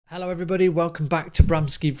Hello everybody, welcome back to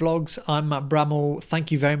Bramski Vlogs. I'm Matt Bramall.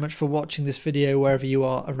 Thank you very much for watching this video wherever you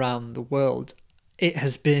are around the world. It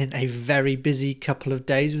has been a very busy couple of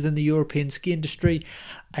days within the European ski industry.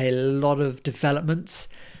 A lot of developments.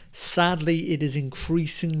 Sadly, it is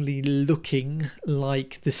increasingly looking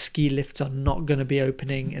like the ski lifts are not going to be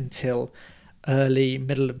opening until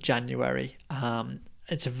middle of January.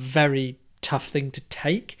 It's a very tough thing to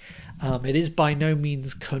take. It is by no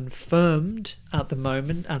means confirmed at the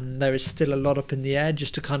moment, and there is still a lot up in the air.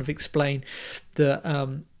 Just to kind of explain that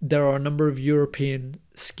there are a number of European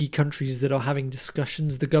ski countries that are having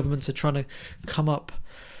discussions. The governments are trying to come up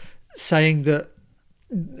saying that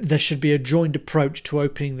there should be a joint approach to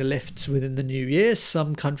opening the lifts within the new year.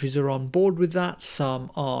 Some countries are on board with that, some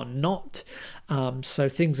are not. So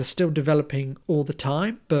things are still developing all the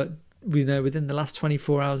time, but we know within the last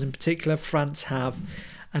 24 hours in particular, France have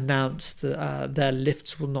announced that their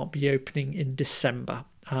lifts will not be opening in December.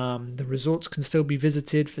 The resorts can still be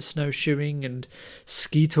visited for snowshoeing and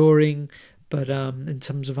ski touring, but in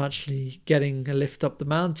terms of actually getting a lift up the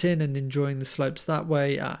mountain and enjoying the slopes that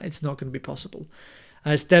way, it's not going to be possible.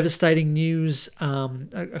 It's devastating news.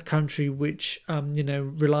 A country which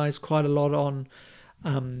relies quite a lot on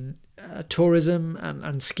tourism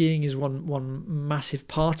and skiing is one massive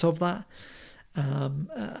part of that.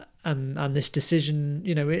 And this decision,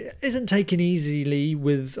 it isn't taken easily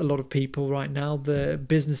with a lot of people right now. The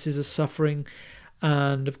businesses are suffering,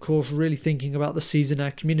 and of course really thinking about the season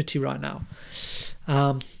air community right now.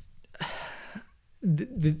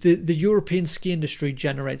 The European ski industry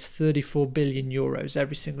generates 34 billion euros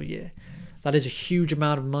every single year. That is a huge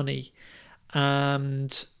amount of money,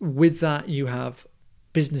 and with that you have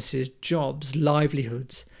businesses, jobs,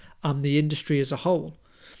 livelihoods, and the industry as a whole.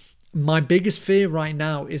 My biggest fear right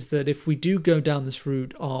now is that if we do go down this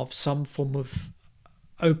route of some form of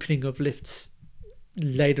opening of lifts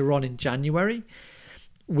later on in January,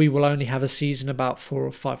 we will only have a season about 4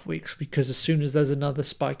 or 5 weeks, because as soon as there's another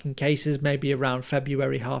spike in cases, maybe around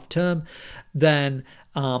February half term, then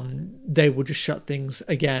they will just shut things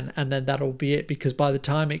again, and then that'll be it, because by the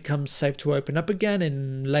time it comes safe to open up again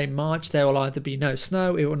in late March, there will either be no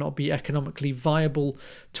snow, it will not be economically viable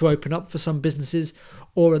to open up for some businesses,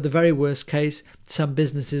 or at the very worst case, some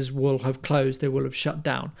businesses will have closed, they will have shut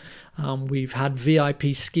down. We've had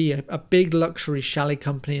VIP Ski, a big luxury chalet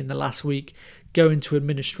company, in the last week go into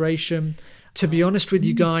administration. To be honest with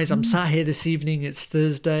you guys, I'm sat here this evening, it's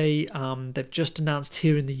Thursday. They've just announced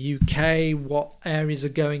here in the UK what areas are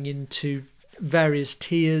going into various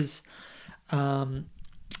tiers, and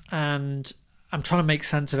I'm trying to make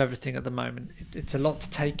sense of everything at the moment. It's a lot to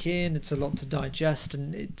take in, it's a lot to digest,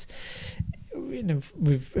 and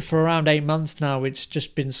for around 8 months now, it's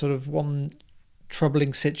just been sort of one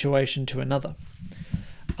troubling situation to another.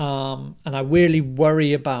 And I really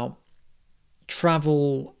worry about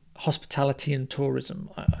travel, hospitality and tourism.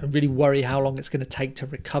 I really worry how long it's going to take to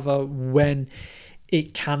recover, when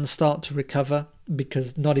it can start to recover,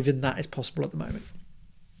 because not even that is possible at the moment.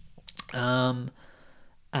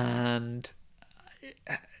 And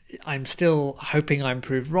I'm still hoping I'm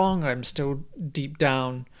proved wrong. I'm still deep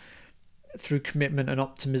down, through commitment and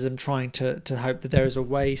optimism, trying to hope that there is a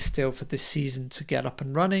way still for this season to get up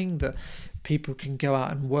and running, that people can go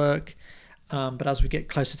out and work. But as we get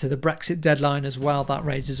closer to the Brexit deadline as well, that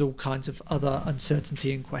raises all kinds of other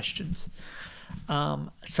uncertainty and questions.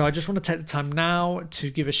 So I just want to take the time now to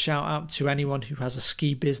give a shout out to anyone who has a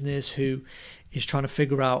ski business, who is trying to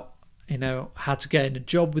figure out, how to get in a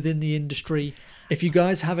job within the industry. If you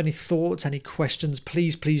guys have any thoughts, any questions,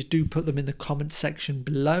 please do put them in the comment section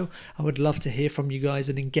below. I would love to hear from you guys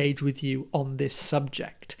and engage with you on this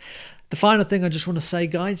subject. The final thing I just want to say,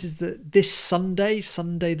 guys, is that this Sunday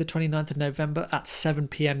the 29th of November at 7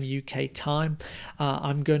 PM UK time,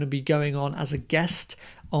 I'm going to be going on as a guest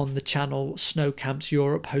on the channel Snow Camps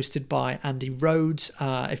Europe, hosted by Andy Rhodes.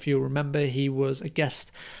 If you remember, he was a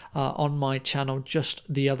guest on my channel just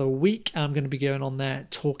the other week. I'm going to be going on there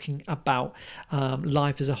talking about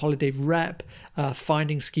life as a holiday rep,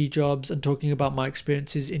 finding ski jobs, and talking about my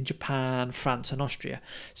experiences in Japan, France and Austria.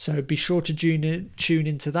 So be sure to tune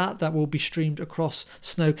into that. That will be streamed across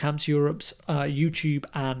Snow Camps Europe's YouTube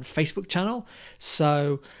and Facebook channel.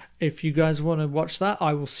 So if you guys want to watch that,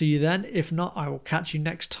 I will see you then. If not, I will catch you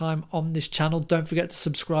next time on this channel. Don't forget to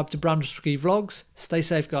subscribe to Bramski Vlogs. Stay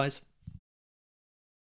safe, guys.